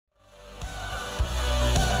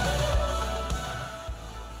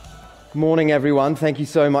Morning, everyone. Thank you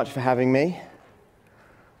so much for having me.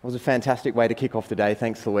 It was a fantastic way to kick off the day.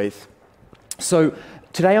 Thanks, Louise. So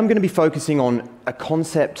today I'm going to be focusing on a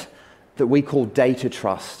concept that we call data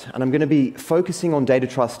trust. And I'm going to be focusing on data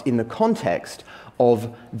trust in the context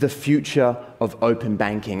of the future of open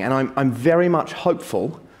banking. And I'm very much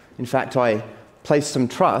hopeful. In fact, I place some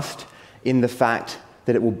trust in the fact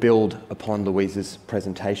that it will build upon Louise's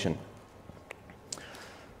presentation.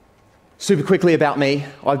 Super quickly about me,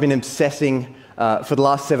 I've been obsessing for the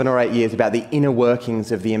last 7 or 8 years about the inner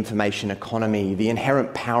workings of the information economy, the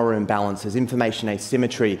inherent power imbalances, information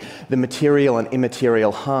asymmetry, the material and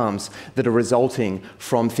immaterial harms that are resulting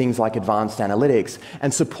from things like advanced analytics,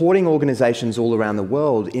 and supporting organizations all around the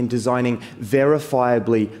world in designing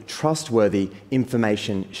verifiably trustworthy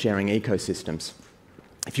information sharing ecosystems.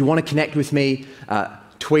 If you want to connect with me,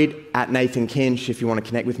 tweet at Nathan Kinch. If you want to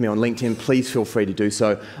connect with me on LinkedIn, please feel free to do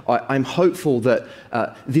so. I'm hopeful that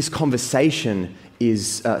this conversation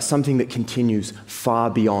is something that continues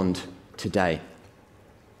far beyond today.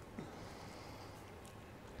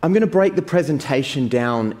 I'm going to break the presentation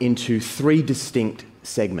down into 3 distinct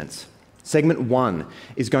segments. Segment 1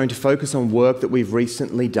 is going to focus on work that we've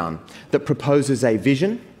recently done that proposes a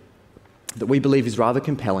vision that we believe is rather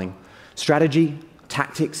compelling, strategy,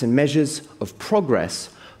 tactics and measures of progress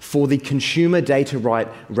for the consumer data right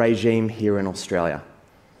regime here in Australia.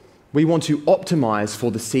 We want to optimise for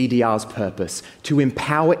the CDR's purpose to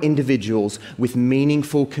empower individuals with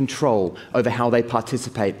meaningful control over how they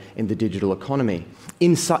participate in the digital economy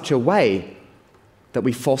in such a way that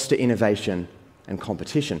we foster innovation and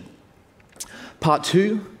competition. Part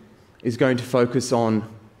 2 is going to focus on a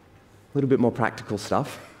little bit more practical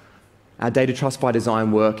stuff, our data trust by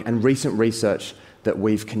design work and recent research that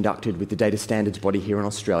we've conducted with the data standards body here in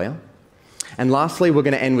Australia. And lastly, we're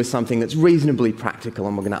going to end with something that's reasonably practical,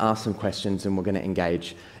 and we're going to ask some questions and we're going to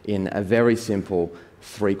engage in a very simple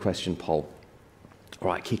 3-question poll. All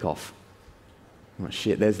right, kick off. Oh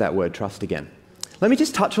shit, there's that word trust again. Let me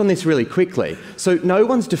just touch on this really quickly. So no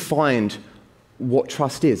one's defined what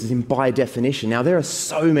trust is, as in by definition. Now, there are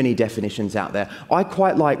so many definitions out there. I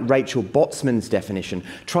quite like Rachel Botsman's definition.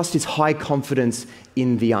 Trust is high confidence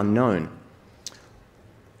in the unknown.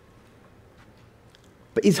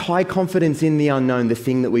 But is high confidence in the unknown the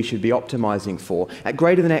thing that we should be optimizing for? At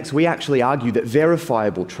Greater Than X, we actually argue that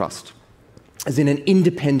verifiable trust, as in an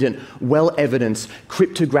independent, well-evidenced,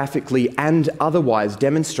 cryptographically and otherwise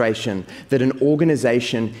demonstration that an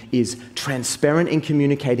organization is transparent in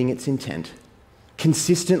communicating its intent,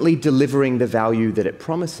 consistently delivering the value that it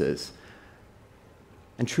promises,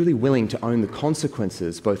 and truly willing to own the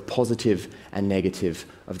consequences, both positive and negative,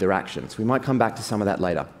 of their actions. We might come back to some of that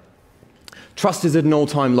later. Trust is at an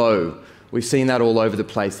all-time low. We've seen that all over the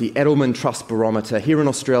place. The Edelman Trust Barometer here in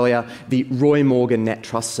Australia, the Roy Morgan Net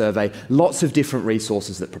Trust Survey, lots of different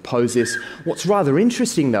resources that propose this. What's rather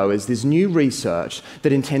interesting, though, is there's new research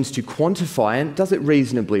that intends to quantify, and does it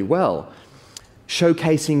reasonably well,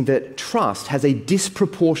 showcasing that trust has a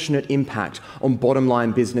disproportionate impact on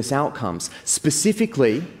bottom-line business outcomes,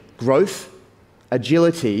 specifically growth,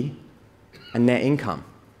 agility, and net income.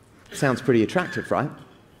 Sounds pretty attractive, right?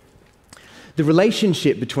 The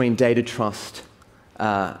relationship between data trust,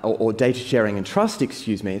 or data sharing and trust,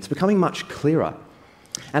 it's becoming much clearer.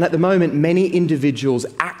 And at the moment, many individuals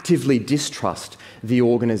actively distrust the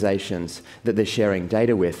organizations that they're sharing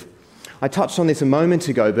data with. I touched on this a moment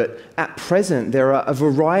ago, but at present, there are a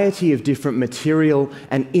variety of different material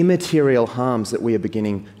and immaterial harms that we are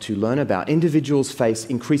beginning to learn about. Individuals face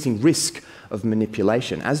increasing risk of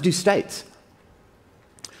manipulation, as do states.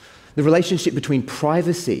 The relationship between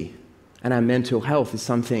privacy and our mental health is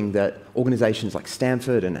something that organizations like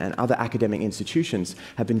Stanford and other academic institutions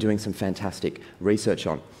have been doing some fantastic research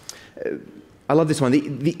on. I love this one,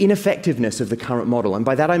 the ineffectiveness of the current model, and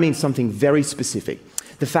by that I mean something very specific.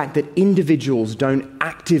 The fact that individuals don't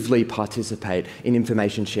actively participate in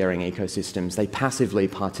information sharing ecosystems, they passively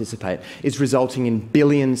participate, is resulting in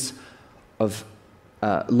billions of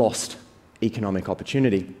lost economic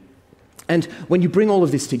opportunity. And when you bring all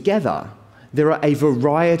of this together, there are a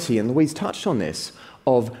variety, and Louise touched on this,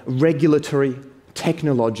 of regulatory,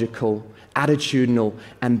 technological, attitudinal,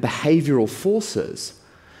 and behavioural forces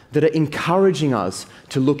that are encouraging us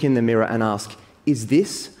to look in the mirror and ask, is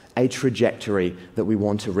this a trajectory that we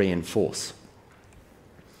want to reinforce?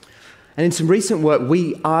 And in some recent work,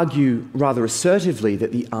 we argue rather assertively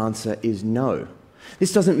that the answer is no.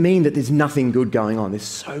 This doesn't mean that there's nothing good going on. There's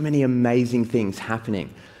so many amazing things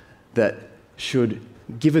happening that should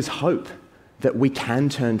give us hope that we can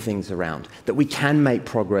turn things around, that we can make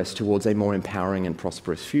progress towards a more empowering and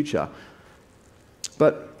prosperous future.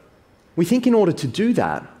 But We think in order to do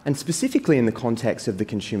that, and specifically in the context of the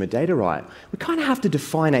consumer data right, we kind of have to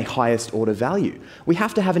define a highest order value. We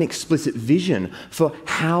have to have an explicit vision for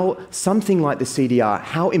how something like the CDR,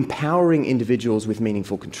 how empowering individuals with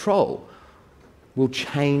meaningful control will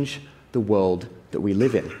change the world that we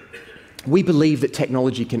live in. We believe that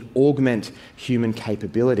technology can augment human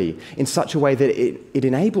capability in such a way that it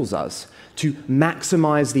enables us to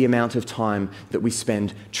maximize the amount of time that we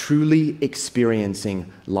spend truly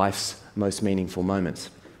experiencing life's most meaningful moments.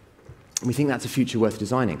 We think that's a future worth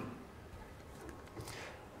designing.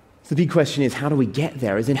 So the big question is, how do we get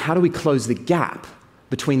there? As in, how do we close the gap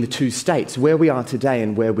between the two states, where we are today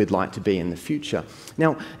and where we'd like to be in the future?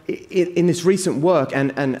 Now, in this recent work,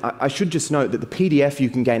 and I should just note that the PDF you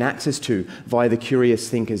can gain access to via the Curious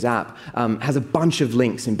Thinkers app has a bunch of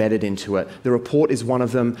links embedded into it. The report is one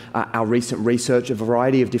of them, our recent research, a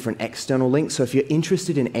variety of different external links. So if you're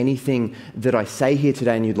interested in anything that I say here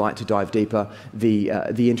today and you'd like to dive deeper, the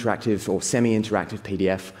interactive or semi-interactive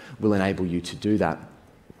PDF will enable you to do that.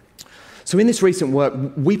 So in this recent work,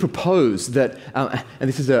 we propose that, and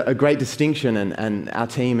this is a great distinction, and our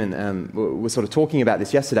team were sort of talking about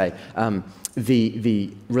this yesterday,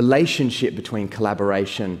 the relationship between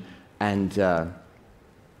collaboration and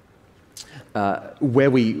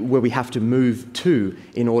where we have to move to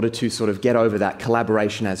in order to sort of get over that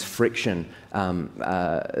collaboration as friction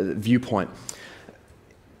viewpoint.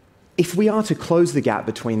 If we are to close the gap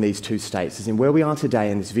between these two states, as in where we are today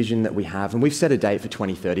and this vision that we have, and we've set a date for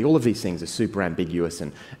 2030, all of these things are super ambiguous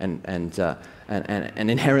and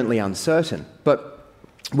inherently uncertain. But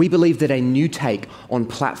we believe that a new take on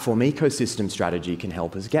platform ecosystem strategy can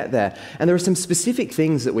help us get there. And there are some specific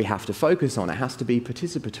things that we have to focus on. It has to be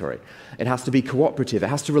participatory. It has to be cooperative. It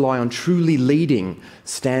has to rely on truly leading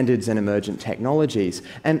standards and emergent technologies.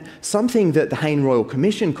 And something that the Hayne Royal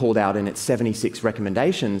Commission called out in its 76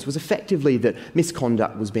 recommendations was effectively that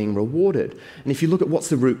misconduct was being rewarded. And if you look at what's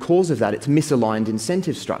the root cause of that, it's misaligned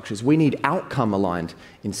incentive structures. We need outcome-aligned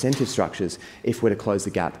incentive structures if we're to close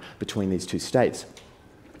the gap between these two states.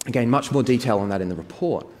 Again, much more detail on that in the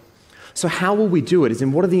report. So how will we do it? As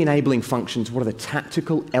in, what are the enabling functions? What are the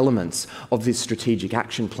tactical elements of this strategic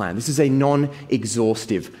action plan? This is a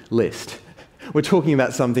non-exhaustive list. We're talking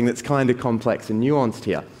about something that's kind of complex and nuanced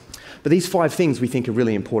here. But these 5 things we think are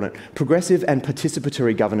really important. Progressive and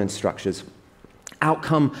participatory governance structures,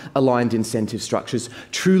 outcome-aligned incentive structures,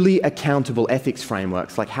 truly accountable ethics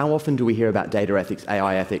frameworks, like how often do we hear about data ethics,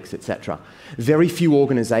 AI ethics, etc. Very few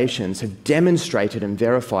organizations have demonstrated and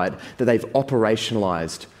verified that they've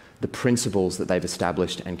operationalized the principles that they've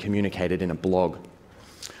established and communicated in a blog.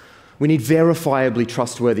 We need verifiably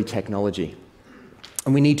trustworthy technology,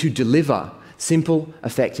 and we need to deliver simple,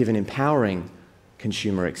 effective, and empowering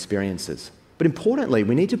consumer experiences. But importantly,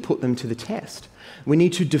 we need to put them to the test. We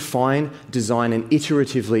need to define, design, and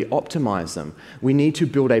iteratively optimize them. We need to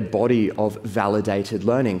build a body of validated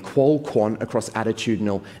learning, qual-quant across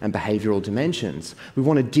attitudinal and behavioral dimensions. We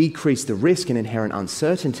want to decrease the risk and inherent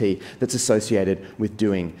uncertainty that's associated with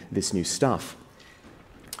doing this new stuff.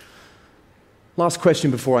 Last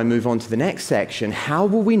question before I move on to the next section. How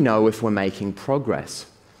will we know if we're making progress?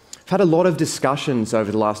 I've had a lot of discussions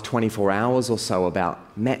over the last 24 hours or so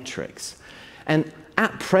about metrics. And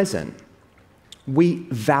at present, we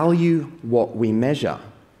value what we measure.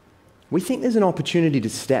 We think there's an opportunity to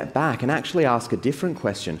step back and actually ask a different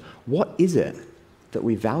question. What is it that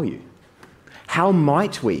we value? How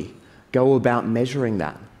might we go about measuring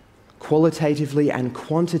that? Qualitatively and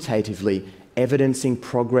quantitatively evidencing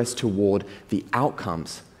progress toward the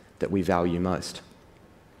outcomes that we value most.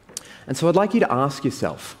 And so I'd like you to ask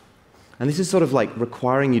yourself, and this is sort of like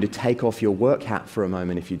requiring you to take off your work hat for a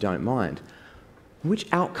moment if you don't mind, which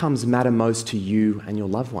outcomes matter most to you and your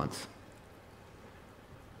loved ones?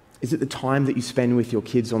 Is it the time that you spend with your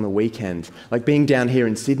kids on the weekend? Like being down here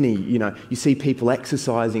in Sydney, you see people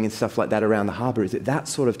exercising and stuff like that around the harbour. Is it that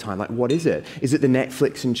sort of time? Like, what is it? Is it the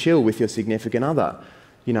Netflix and chill with your significant other?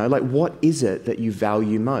 Like, what is it that you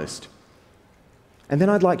value most? And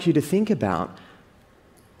then I'd like you to think about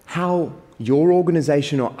how your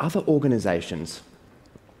organisation or other organisations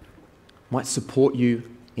might support you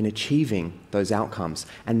in achieving those outcomes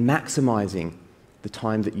and maximising the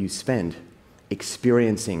time that you spend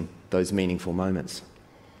experiencing those meaningful moments.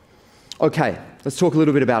 Okay, let's talk a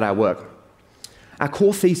little bit about our work. Our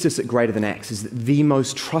core thesis at Greater Than X is that the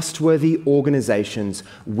most trustworthy organisations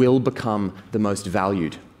will become the most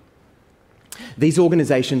valued. These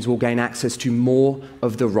organisations will gain access to more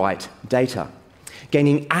of the right data.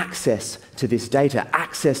 Gaining access to this data,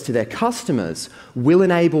 access to their customers, will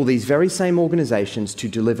enable these very same organisations to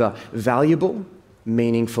deliver valuable,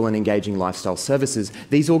 meaningful and engaging lifestyle services,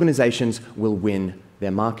 these organizations will win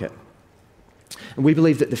their market. And we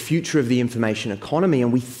believe that the future of the information economy,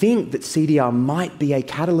 and we think that CDR might be a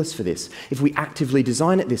catalyst for this if we actively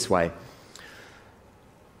design it this way.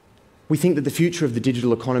 We think that the future of the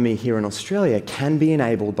digital economy here in Australia can be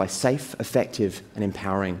enabled by safe, effective, and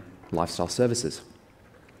empowering lifestyle services.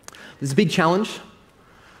 There's a big challenge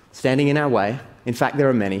standing in our way. In fact, there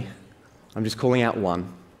are many. I'm just calling out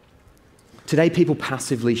one. Today, people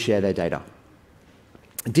passively share their data.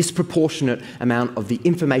 A disproportionate amount of the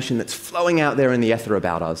information that's flowing out there in the ether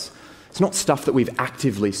about us, it's not stuff that we've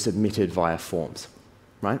actively submitted via forms,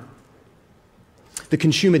 right? The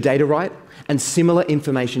Consumer Data Right and similar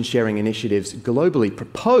information sharing initiatives globally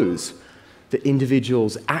propose that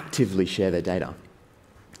individuals actively share their data.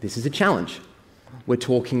 This is a challenge. We're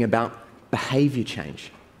talking about behavior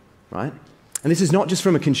change, right? And this is not just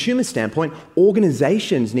from a consumer standpoint.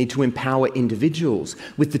 Organizations need to empower individuals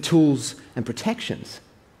with the tools and protections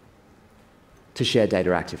to share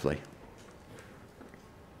data actively.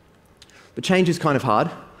 But change is kind of hard.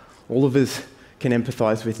 All of us can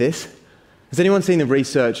empathize with this. Has anyone seen the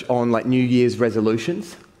research on New Year's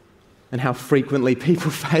resolutions and how frequently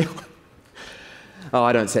people fail? Oh,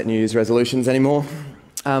 I don't set New Year's resolutions anymore.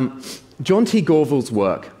 John T. Gorville's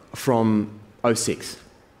work from '06.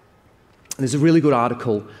 There's a really good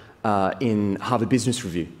article in Harvard Business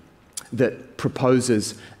Review that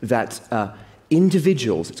proposes that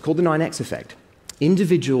individuals, it's called the 9X effect,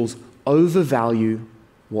 individuals overvalue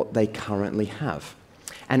what they currently have,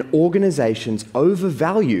 and organizations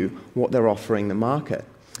overvalue what they're offering the market.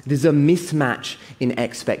 There's a mismatch in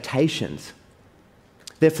expectations.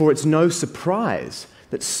 Therefore, it's no surprise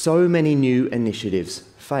that so many new initiatives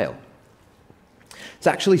fail. It's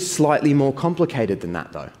actually slightly more complicated than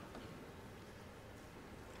that, though.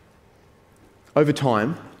 Over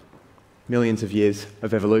time, millions of years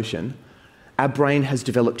of evolution, our brain has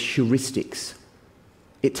developed heuristics.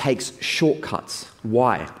 It takes shortcuts.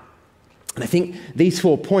 Why? And I think these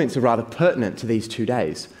 4 points are rather pertinent to these 2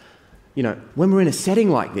 days. When we're in a setting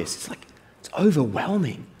like this, it's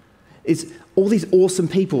overwhelming. It's all these awesome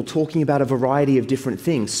people talking about a variety of different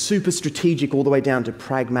things, super strategic all the way down to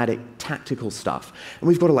pragmatic, tactical stuff. And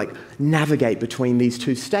we've got to navigate between these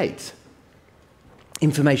two states.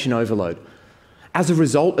 Information overload. As a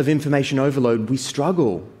result of information overload, we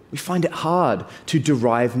struggle. We find it hard to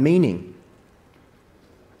derive meaning.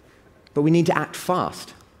 But we need to act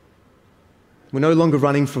fast. We're no longer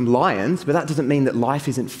running from lions, but that doesn't mean that life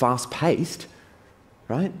isn't fast-paced,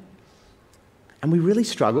 right? And we really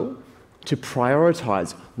struggle to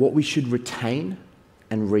prioritize what we should retain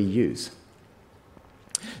and reuse.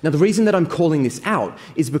 Now, the reason that I'm calling this out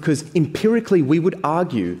is because empirically we would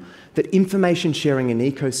argue that information sharing in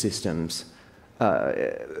ecosystems,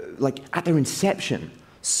 at their inception,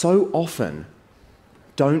 so often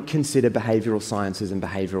don't consider behavioral sciences and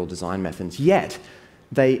behavioral design methods, yet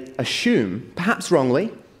they assume, perhaps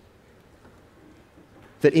wrongly,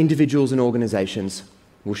 that individuals and organizations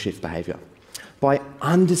will shift behavior. By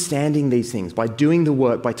understanding these things, by doing the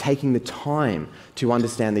work, by taking the time to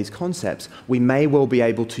understand these concepts, we may well be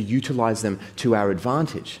able to utilize them to our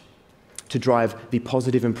advantage to drive the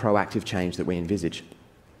positive and proactive change that we envisage.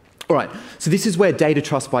 All right, so this is where data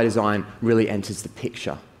trust by design really enters the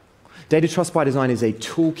picture. Data trust by design is a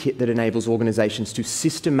toolkit that enables organizations to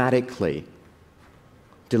systematically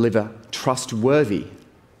deliver trustworthy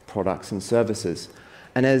products and services.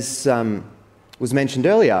 And as was mentioned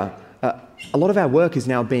earlier, a lot of our work is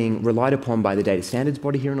now being relied upon by the data standards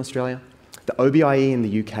body here in Australia, the OBIE in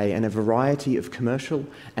the UK, and a variety of commercial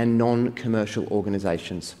and non-commercial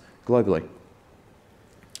organisations globally.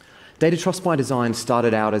 Data trust by design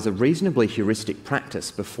started out as a reasonably heuristic practice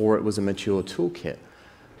before it was a mature toolkit.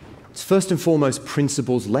 It's first and foremost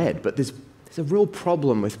principles-led, but there's a real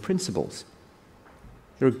problem with principles.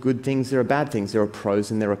 There are good things, there are bad things, there are pros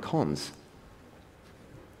and there are cons.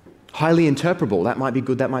 Highly interpretable, that might be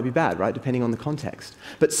good, that might be bad, right, depending on the context.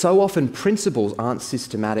 But so often principles aren't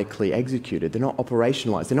systematically executed, they're not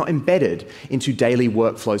operationalized, they're not embedded into daily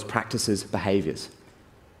workflows, practices, behaviors.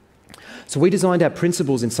 So we designed our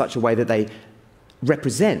principles in such a way that they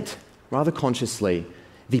represent, rather consciously,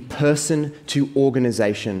 the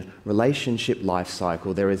person-to-organization relationship life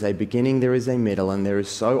cycle. There is a beginning, there is a middle, and there is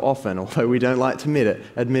so often, although we don't like to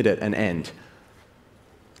admit it, an end.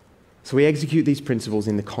 So we execute these principles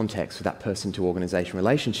in the context of that person-to-organization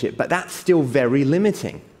relationship, but that's still very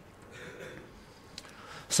limiting.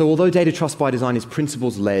 So So although data trust by design is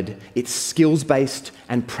principles-led, it's skills-based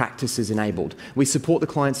and practices-enabled. We support the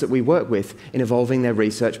clients that we work with in evolving their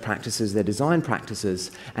research practices, their design practices,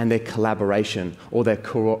 and their collaboration or their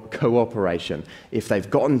cooperation. If they've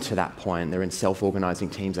gotten to that point, they're in self-organizing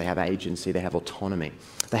teams, they have agency, they have autonomy.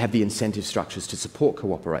 They have the incentive structures to support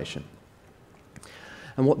cooperation.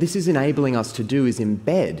 And what this is enabling us to do is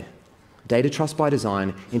embed data trust by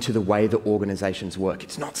design into the way that organizations work.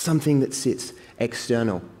 It's not something that sits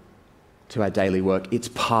external to our daily work. It's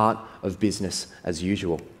part of business as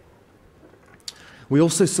usual. We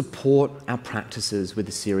also support our practices with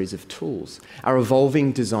a series of tools. Our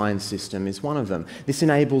evolving design system is one of them. This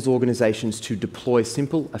enables organizations to deploy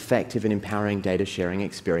simple, effective, and empowering data sharing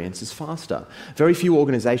experiences faster. Very few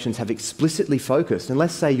organizations have explicitly focused, and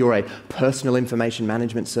let's say you're a personal information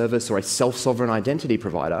management service or a self-sovereign identity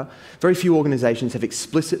provider, very few organizations have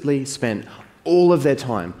explicitly spent all of their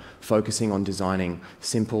time focusing on designing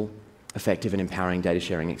simple, effective and empowering data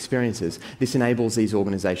sharing experiences. This enables these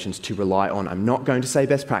organizations to rely on, I'm not going to say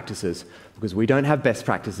best practices, because we don't have best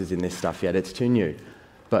practices in this stuff yet, it's too new,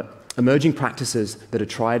 but emerging practices that are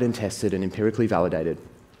tried and tested and empirically validated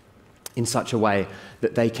in such a way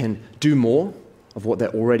that they can do more of what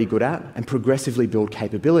they're already good at and progressively build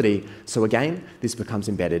capability. So again, this becomes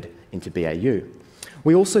embedded into BAU.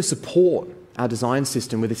 We also support our design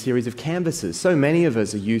system with a series of canvases. So many of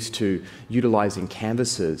us are used to utilizing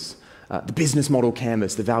canvases. The business model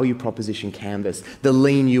canvas, the value proposition canvas, the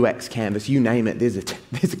lean UX canvas, you name it, there's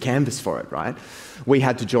a canvas for it, right? We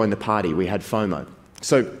had to join the party, we had FOMO.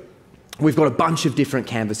 So we've got a bunch of different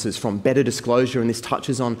canvases from better disclosure, and this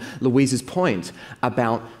touches on Louise's point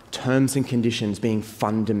about terms and conditions being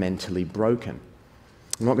fundamentally broken.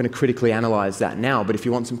 I'm not going to critically analyze that now, but if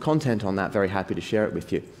you want some content on that, very happy to share it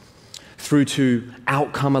with you. Through to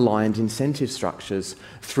outcome-aligned incentive structures,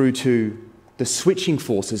 through to the switching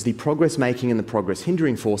forces, the progress-making and the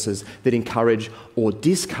progress-hindering forces that encourage or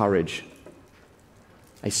discourage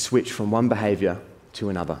a switch from one behaviour to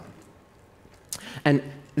another. And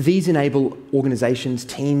these enable organisations,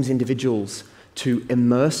 teams, individuals to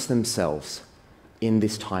immerse themselves in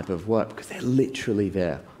this type of work because they're literally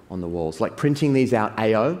there on the walls. Like printing these out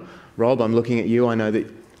AO, Rob, I'm looking at you, I know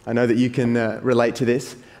that you can relate to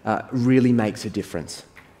this, really makes a difference.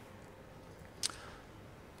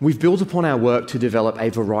 We've built upon our work to develop a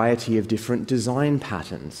variety of different design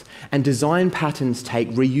patterns. And design patterns take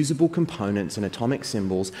reusable components and atomic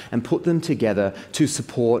symbols and put them together to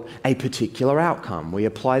support a particular outcome. We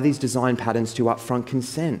apply these design patterns to upfront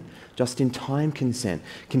consent, just-in-time consent,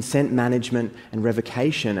 consent management and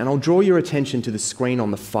revocation. And I'll draw your attention to the screen on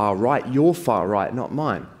the far right, your far right, not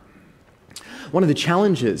mine. One of the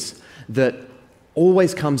challenges that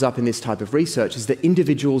always comes up in this type of research is that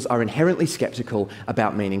individuals are inherently skeptical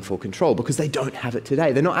about meaningful control because they don't have it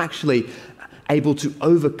today. They're not actually able to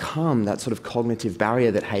overcome that sort of cognitive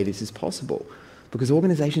barrier that, hey, this is possible, because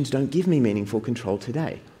organizations don't give me meaningful control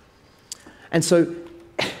today. And so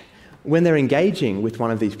when they're engaging with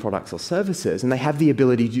one of these products or services and they have the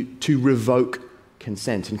ability to revoke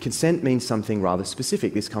consent, and consent means something rather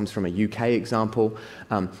specific. This comes from a UK example.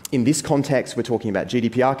 In this context, we're talking about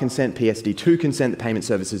GDPR consent, PSD2 consent, the Payment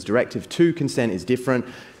Services Directive 2 consent is different.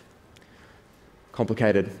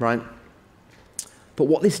 Complicated, right? But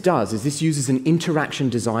what this does is this uses an interaction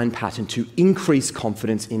design pattern to increase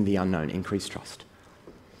confidence in the unknown, increase trust.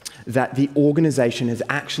 That the organization has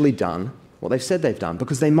actually done what they've said they've done,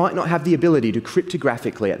 because they might not have the ability to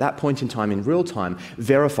cryptographically, at that point in time, in real time,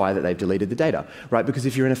 verify that they've deleted the data, right? Because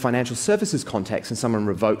if you're in a financial services context and someone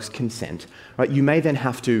revokes consent, right, you may then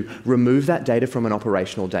have to remove that data from an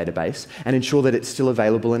operational database and ensure that it's still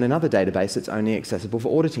available in another database that's only accessible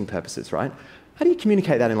for auditing purposes, right? How do you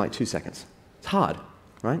communicate that in like 2 seconds? It's hard,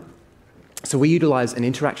 right? So we utilize an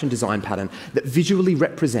interaction design pattern that visually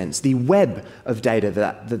represents the web of data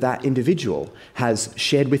that individual has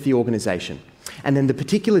shared with the organization. And then the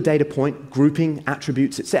particular data point, grouping,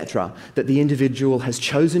 attributes, etc., that the individual has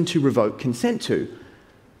chosen to revoke consent to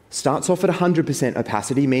starts off at 100%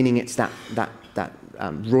 opacity, meaning it's that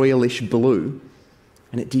royalish blue,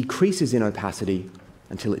 and it decreases in opacity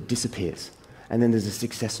until it disappears. And then there's a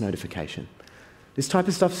success notification. This type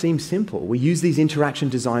of stuff seems simple. We use these interaction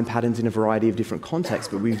design patterns in a variety of different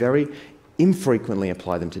contexts, but we very infrequently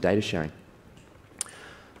apply them to data sharing.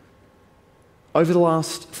 Over the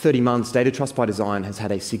last 30 months, data trust by design has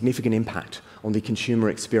had a significant impact on the consumer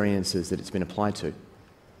experiences that it's been applied to.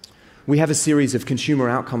 We have a series of consumer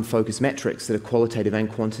outcome-focused metrics that are qualitative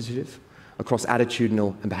and quantitative across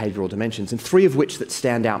attitudinal and behavioural dimensions, and 3 of which that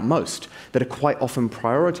stand out most, that are quite often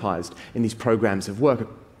prioritised in these programs of work,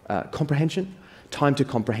 comprehension, time to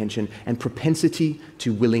comprehension, and propensity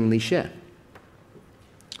to willingly share.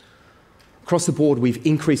 Across the board, we've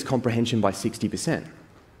increased comprehension by 60%.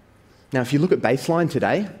 Now, if you look at baseline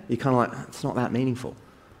today, you're kind of like, it's not that meaningful.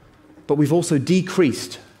 But we've also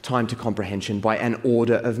decreased time to comprehension by an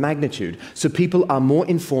order of magnitude. So people are more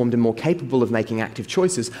informed and more capable of making active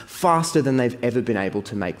choices faster than they've ever been able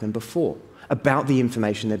to make them before about the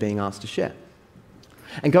information they're being asked to share.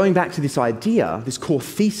 And going back to this idea, this core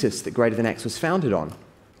thesis that Greater Than X was founded on,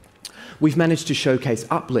 we've managed to showcase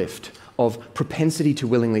uplift of propensity to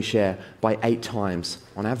willingly share by 8 times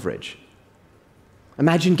on average.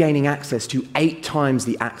 Imagine gaining access to 8 times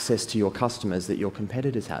the access to your customers that your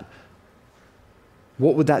competitors had.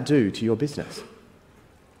 What would that do to your business?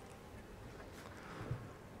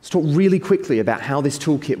 Let's talk really quickly about how this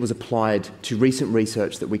toolkit was applied to recent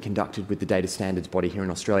research that we conducted with the data standards body here in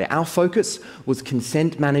Australia. Our focus was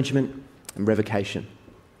consent management and revocation.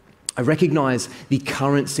 I recognise the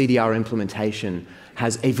current CDR implementation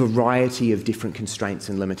has a variety of different constraints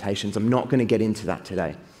and limitations. I'm not going to get into that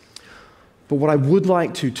today. But what I would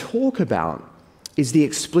like to talk about is the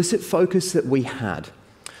explicit focus that we had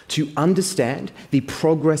to understand the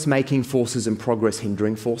progress-making forces and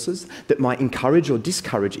progress-hindering forces that might encourage or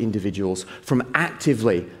discourage individuals from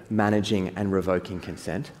actively managing and revoking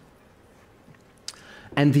consent,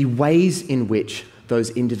 and the ways in which those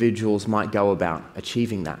individuals might go about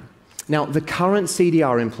achieving that. Now, the current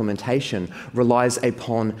CDR implementation relies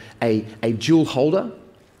upon a dual holder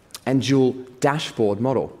and dual dashboard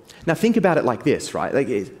model. Now, think about it like this, right? Like,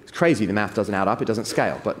 it's crazy, the math doesn't add up, it doesn't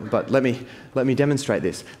scale, but let me demonstrate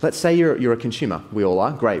this. Let's say you're a consumer. We all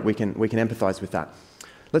are. Great, we can empathize with that.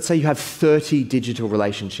 Let's say you have 30 digital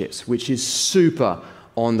relationships, which is super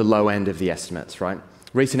on the low end of the estimates, right?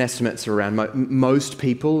 Recent estimates are around most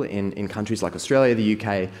people in countries like Australia, the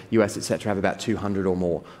UK, US, etc., have about 200 or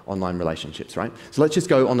more online relationships, right? So let's just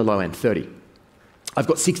go on the low end, 30. I've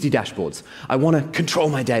got 60 dashboards. I want to control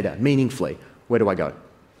my data meaningfully. Where do I go?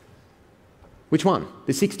 Which one?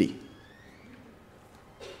 The 60.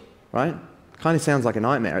 Right? Kind of sounds like a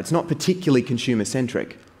nightmare. It's not particularly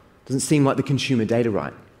consumer-centric. Doesn't seem like the consumer data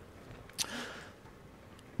right.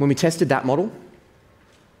 When we tested that model,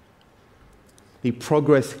 the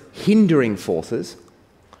progress-hindering forces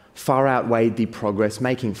far outweighed the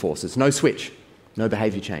progress-making forces. No switch, no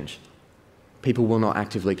behavior change. People will not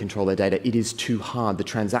actively control their data. It is too hard. The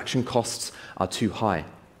transaction costs are too high.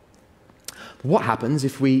 What happens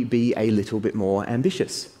if we be a little bit more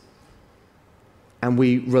ambitious and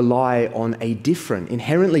we rely on a different,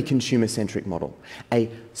 inherently consumer-centric model,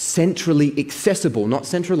 a centrally accessible, not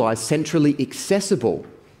centralized, centrally accessible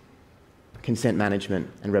consent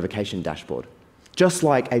management and revocation dashboard, just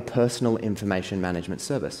like a personal information management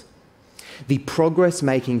service? The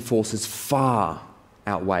progress-making forces far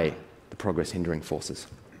outweigh the progress-hindering forces.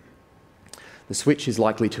 The switch is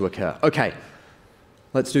likely to occur. Okay,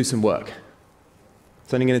 let's do some work.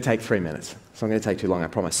 It's only going to take 3 minutes. It's not going to take too long, I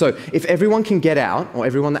promise. So if everyone can get out, or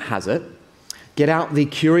everyone that has it, get out the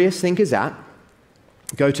Curious Thinkers app,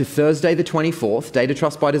 go to Thursday the 24th, Data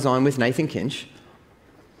Trust by Design with Nathan Kinch.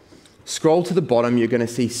 Scroll to the bottom, you're going to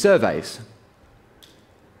see surveys.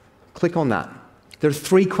 Click on that. There are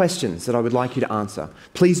 3 questions that I would like you to answer.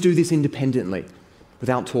 Please do this independently,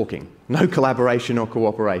 without talking. No collaboration or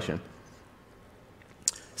cooperation.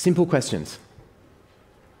 Simple questions.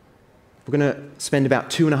 We're going to spend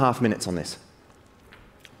about 2.5 minutes on this.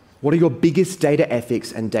 What are your biggest data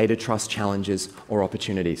ethics and data trust challenges or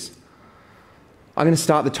opportunities? I'm going to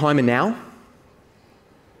start the timer now,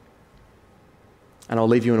 and I'll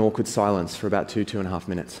leave you in awkward silence for about 2.5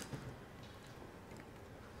 minutes.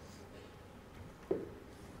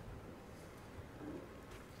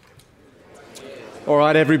 All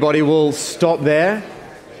right, everybody, we'll stop there.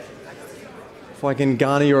 If I can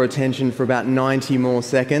garner your attention for about 90 more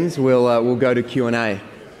seconds, we'll go to Q&A.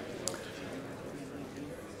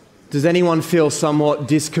 Does anyone feel somewhat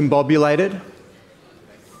discombobulated?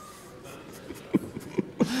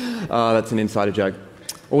 Oh, that's an insider joke.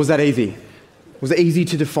 Or was that easy? Was it easy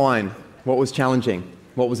to define what was challenging?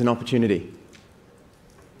 What was an opportunity?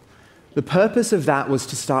 The purpose of that was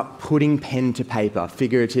to start putting pen to paper,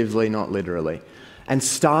 figuratively, not literally, and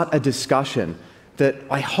start a discussion that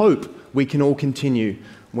I hope we can all continue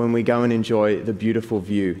when we go and enjoy the beautiful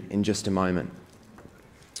view in just a moment.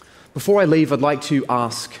 Before I leave, I'd like to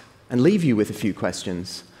ask and leave you with a few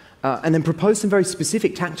questions, and then propose some very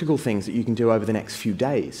specific tactical things that you can do over the next few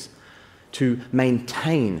days to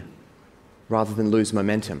maintain rather than lose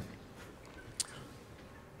momentum.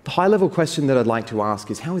 The high-level question that I'd like to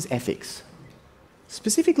ask is, how is ethics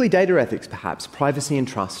Specifically data ethics, perhaps, privacy and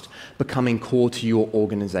trust becoming core to your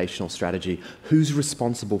organizational strategy. Who's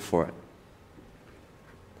responsible for it?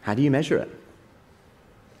 How do you measure it?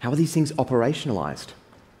 How are these things operationalized?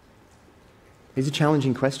 These are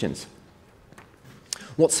challenging questions.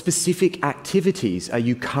 What specific activities are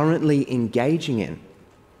you currently engaging in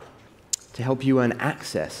to help you earn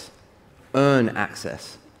access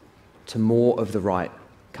to more of the right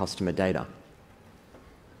customer data?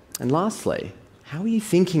 And lastly, how are you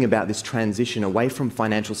thinking about this transition away from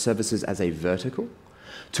financial services as a vertical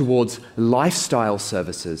towards lifestyle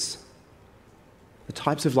services, the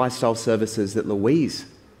types of lifestyle services that Louise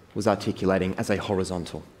was articulating as a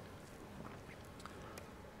horizontal?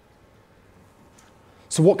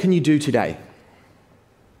 So what can you do today?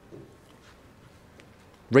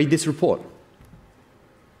 Read this report.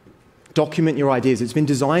 Document your ideas. It's been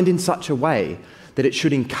designed in such a way that it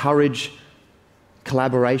should encourage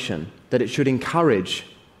collaboration, that it should encourage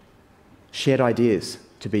shared ideas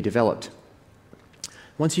to be developed.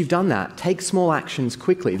 Once you've done that, take small actions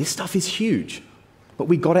quickly. This stuff is huge, but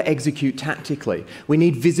we've got to execute tactically. We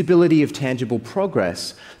need visibility of tangible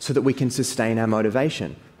progress so that we can sustain our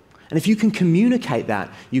motivation. And if you can communicate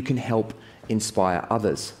that, you can help inspire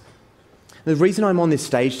others. The reason I'm on this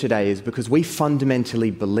stage today is because we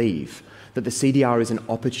fundamentally believe that the CDR is an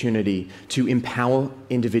opportunity to empower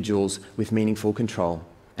individuals with meaningful control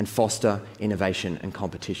and foster innovation and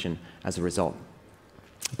competition as a result.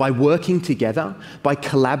 By working together, by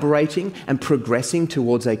collaborating and progressing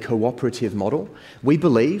towards a cooperative model, we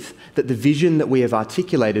believe that the vision that we have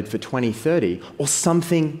articulated for 2030, or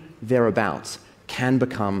something thereabouts, can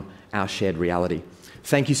become our shared reality.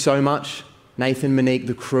 Thank you so much, Nathan, Monique,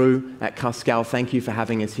 the crew at Cuscal. Thank you for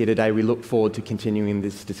having us here today. We look forward to continuing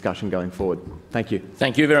this discussion going forward. Thank you.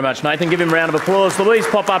 Thank you very much, Nathan. Give him a round of applause. Louise,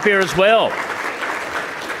 pop up here as well.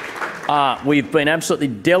 We've been absolutely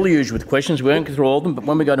deluged with questions. We won't go through all of them, but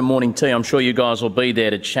when we go to morning tea, I'm sure you guys will be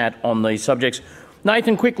there to chat on these subjects.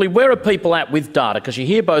 Nathan, quickly, where are people at with data? Because you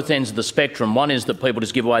hear both ends of the spectrum. One is that people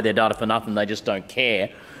just give away their data for nothing, they just don't care.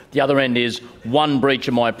 The other end is one breach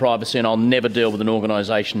of my privacy and I'll never deal with an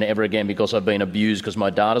organisation ever again because I've been abused because my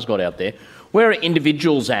data's got out there. Where are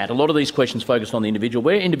individuals at? A lot of these questions focused on the individual.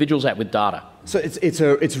 Where are individuals at with data? So it's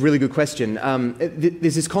a really good question.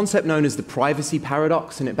 There's this concept known as the privacy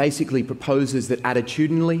paradox, and it basically proposes that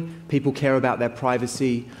attitudinally people care about their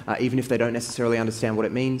privacy even if they don't necessarily understand what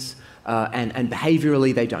it means, and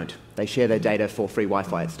behaviourally they don't. They share their data for free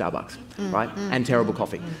Wi-Fi at Starbucks, right? And terrible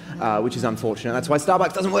coffee, which is unfortunate. That's why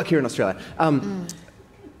Starbucks doesn't work here in Australia.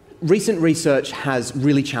 Recent research has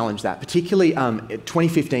really challenged that. Particularly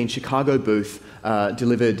 2015, Chicago Booth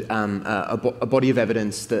delivered a body of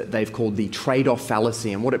evidence that they've called the trade-off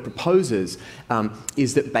fallacy. And what it proposes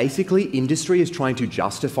is that basically industry is trying to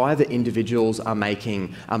justify that individuals are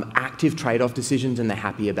making active trade-off decisions and they're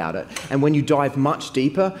happy about it. And when you dive much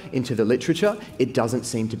deeper into the literature, it doesn't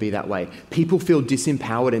seem to be that way. People feel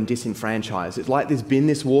disempowered and disenfranchised. It's like there's been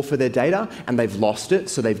this war for their data and they've lost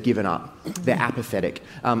it, so they've given up. They're apathetic.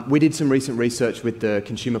 We did some recent research with the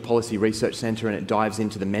Consumer Policy Research Centre, and it dives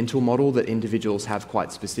into the mental model that individuals have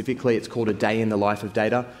quite specifically. It's called A Day in the Life of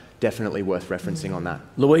Data. Definitely worth referencing on that.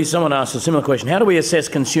 Louise, someone asked a similar question. How do we assess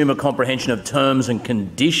consumer comprehension of terms and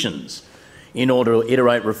conditions in order to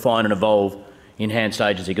iterate, refine and evolve enhanced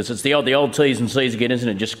agency? Because it's the old T's and C's again, isn't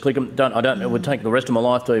it? Just click them. It would take the rest of my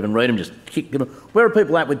life to even read them. Just kick them. Where are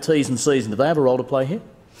people at with T's and C's, and do they have a role to play here?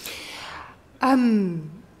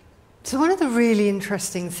 So one of the really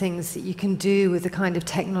interesting things that you can do with the kind of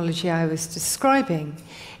technology I was describing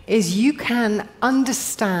is you can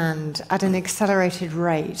understand at an accelerated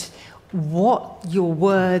rate what your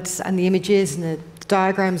words and the images and the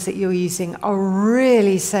diagrams that you're using are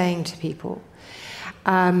really saying to people.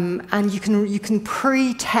 And you can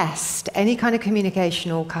pre-test any kind of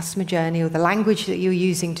communication or customer journey or the language that you're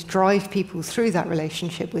using to drive people through that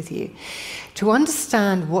relationship with you, to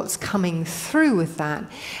understand what's coming through with that,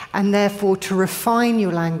 and therefore to refine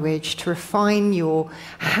your language, to refine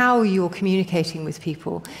how you're communicating with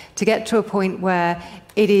people, to get to a point where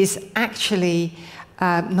it is actually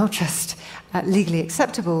not just legally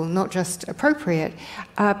acceptable, not just appropriate,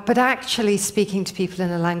 but actually speaking to people in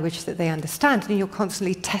a language that they understand. And you're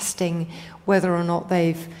constantly testing whether or not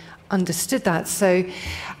they've understood that. So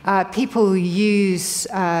people use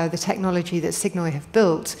the technology that Signoi have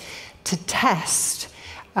built to test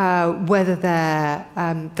whether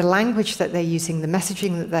the language that they're using, the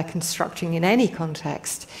messaging that they're constructing in any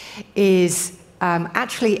context, is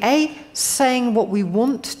actually A, saying what we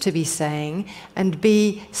want to be saying, and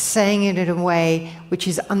B, saying it in a way which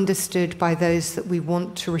is understood by those that we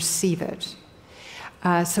want to receive it.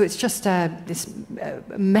 So it's just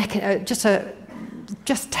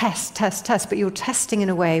just test, but you're testing in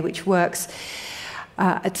a way which works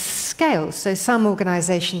at scale. So some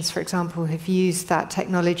organizations, for example, have used that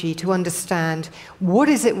technology to understand what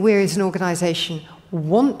is it we as an organization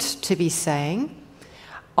want to be saying.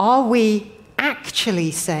 Are we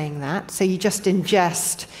actually saying that? So you just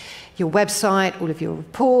ingest your website, all of your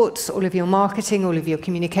reports, all of your marketing, all of your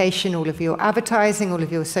communication, all of your advertising, all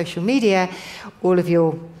of your social media, all of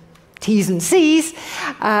your T's and C's,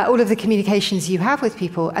 all of the communications you have with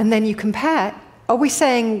people, and then you compare, are we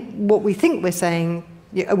saying what we think we're saying?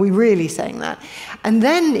 Are we really saying that? And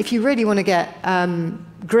then if you really want to get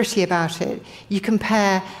gritty about it, you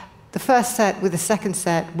compare the first set with the second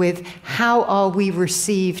set with how are we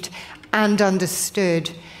received and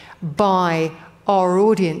understood by our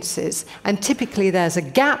audiences. And typically there's a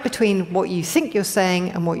gap between what you think you're saying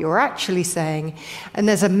and what you're actually saying, and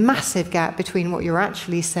there's a massive gap between what you're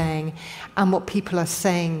actually saying and what people are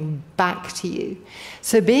saying back to you.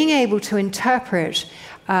 So being able to interpret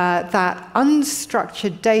that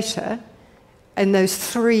unstructured data in those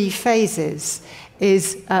three phases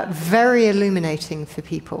is very illuminating for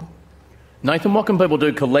people. Nathan, what can people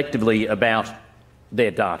do collectively about their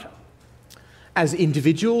data? As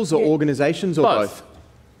individuals or organizations or both?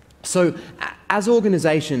 So as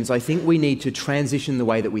organizations, I think we need to transition the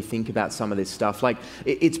way that we think about some of this stuff. Like,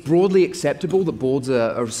 it's broadly acceptable that boards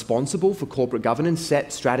are responsible for corporate governance,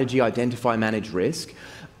 set strategy, identify, manage risk.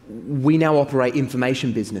 We now operate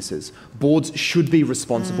information businesses. Boards should be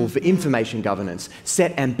responsible for information governance,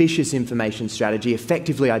 set ambitious information strategy,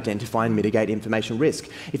 effectively identify and mitigate information risk.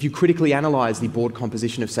 If you critically analyse the board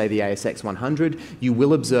composition of, say, the ASX 100, you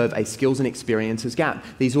will observe a skills and experiences gap.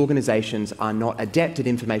 These organisations are not adept at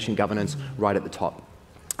information governance right at the top.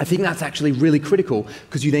 I think that's actually really critical,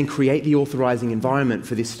 because you then create the authorising environment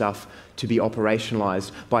for this stuff to be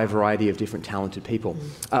operationalised by a variety of different talented people.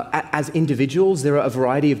 As individuals, there are a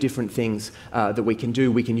variety of different things that we can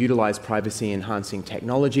do. We can utilise privacy-enhancing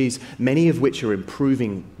technologies, many of which are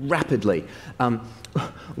improving rapidly.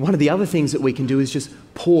 One of the other things that we can do is just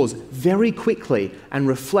pause very quickly and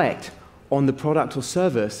reflect on the product or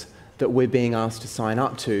service that we're being asked to sign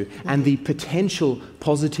up to, and the potential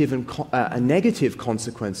positive and negative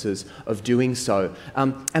consequences of doing so.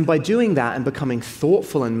 And by doing that and becoming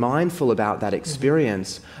thoughtful and mindful about that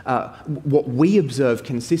experience, what we observe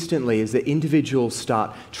consistently is that individuals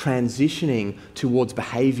start transitioning towards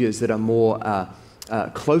behaviours that are more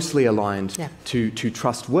closely aligned to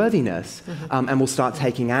trustworthiness, and will start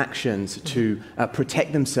taking actions to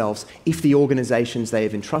protect themselves if the organisations they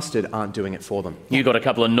have entrusted aren't doing it for them. You got a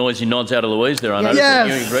couple of noisy nods out of Louise there, I noticed.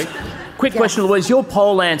 Yes. You agree? Quick question, Louise. Your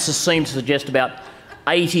poll answers seem to suggest about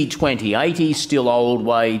 80-20. 80 still old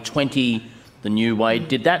way, 20 the new way.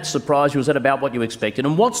 Did that surprise you? Was that about what you expected?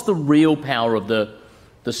 And what's the real power of the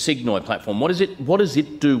Signoi platform? What does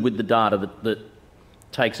it do with the data that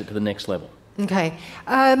takes it to the next level? Okay,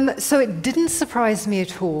 so it didn't surprise me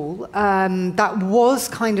at all. That was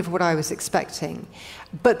kind of what I was expecting.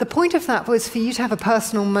 But the point of that was for you to have a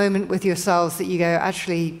personal moment with yourselves that you go,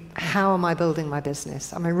 actually, how am I building my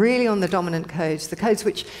business? Am I really on the dominant codes, the codes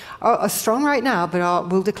which are strong right now but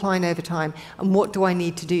will decline over time? And what do I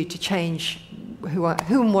need to do to change who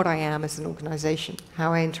and what I am as an organisation,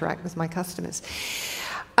 how I interact with my customers?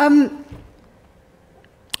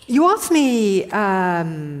 You asked me how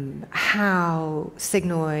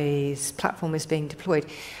Signoi's platform is being deployed.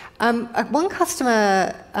 One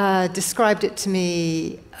customer described it to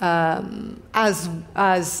me as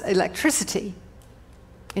electricity.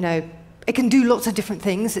 You know, it can do lots of different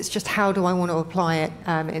things. It's just how do I want to apply it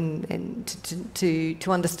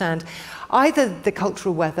to understand either the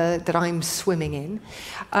cultural weather that I'm swimming in,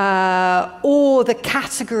 or the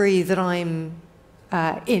category that I'm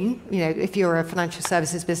in. You know, if you're a financial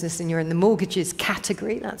services business and you're in the mortgages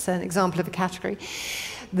category, that's an example of a category.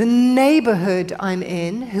 The neighborhood I'm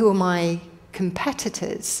in, who are my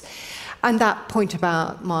competitors, and that point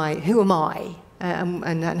about who am I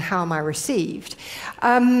and how am I received.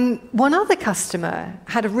 One other customer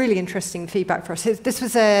had a really interesting feedback for us. This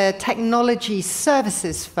was a technology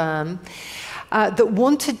services firm that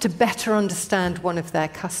wanted to better understand one of their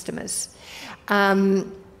customers.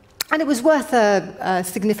 And it was worth a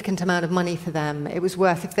significant amount of money for them. It was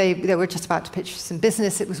worth, if they were just about to pitch some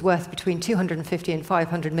business, it was worth between 250 and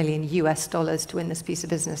 500 million US dollars to win this piece of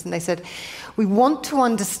business. And they said, we want to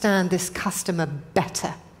understand this customer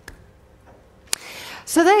better.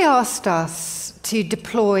 So they asked us to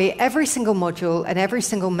deploy every single module and every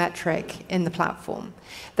single metric in the platform.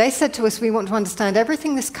 They said to us, we want to understand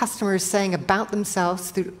everything this customer is saying about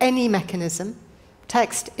themselves through any mechanism,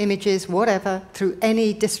 text, images, whatever, through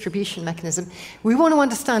any distribution mechanism. We want to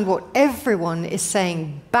understand what everyone is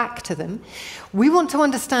saying back to them. We want to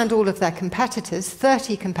understand all of their competitors,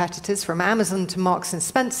 30 competitors from Amazon to Marks and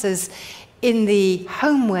Spencer's in the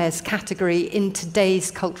homewares category in today's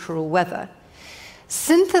cultural weather.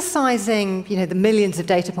 Synthesizing, the millions of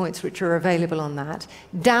data points which are available on that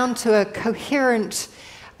down to a coherent,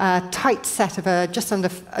 tight set of just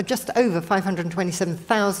over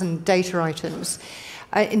 527,000 data items,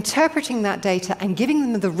 interpreting that data and giving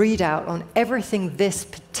them the readout on everything this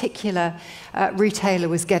particular retailer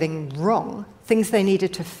was getting wrong, things they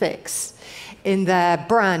needed to fix in their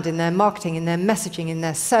brand, in their marketing, in their messaging, in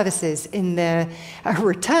their services, in their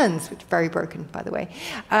returns, which are very broken, by the way,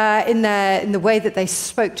 in the way that they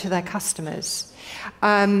spoke to their customers.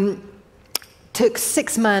 Took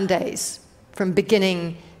 6 man days from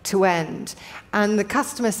beginning to end. And the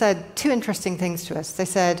customer said 2 interesting things to us. They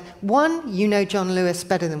said, 1, you know John Lewis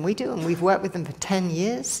better than we do, and we've worked with them for 10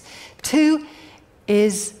 years. 2,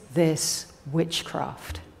 is this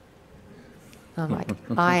witchcraft? I'm like,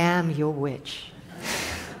 I am your witch.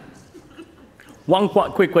 One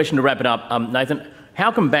quite quick question to wrap it up, Nathan.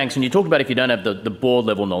 How can banks, and you talked about if you don't have the board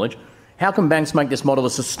level knowledge, how can banks make this model a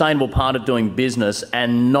sustainable part of doing business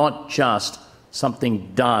and not just something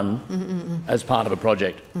done as part of a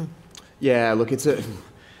project? Yeah, look,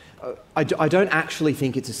 I don't actually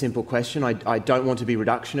think it's a simple question. I don't want to be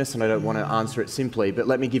reductionist and I don't want to answer it simply, but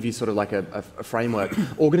let me give you sort of like a framework.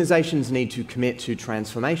 Organisations need to commit to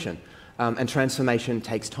transformation. And transformation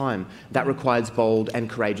takes time. That requires bold and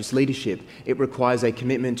courageous leadership. It requires a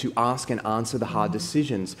commitment to ask and answer the hard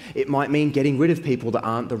decisions. It might mean getting rid of people that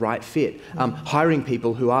aren't the right fit, hiring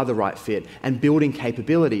people who are the right fit, and building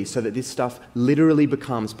capabilities so that this stuff literally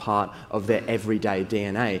becomes part of their everyday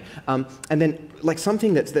DNA. And then, like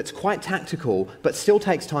something that's quite tactical but still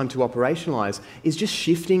takes time to operationalise is just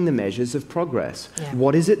shifting the measures of progress. Yeah.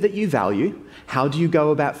 What is it that you value? How do you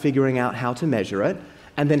go about figuring out how to measure it?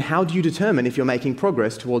 And then how do you determine if you're making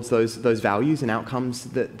progress towards those values and outcomes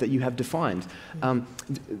that you have defined?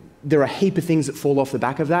 There are a heap of things that fall off the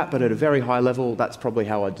back of that, but at a very high level, that's probably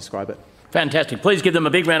how I'd describe it. Fantastic. Please give them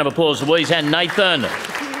a big round of applause, Louise and Nathan.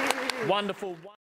 Wonderful.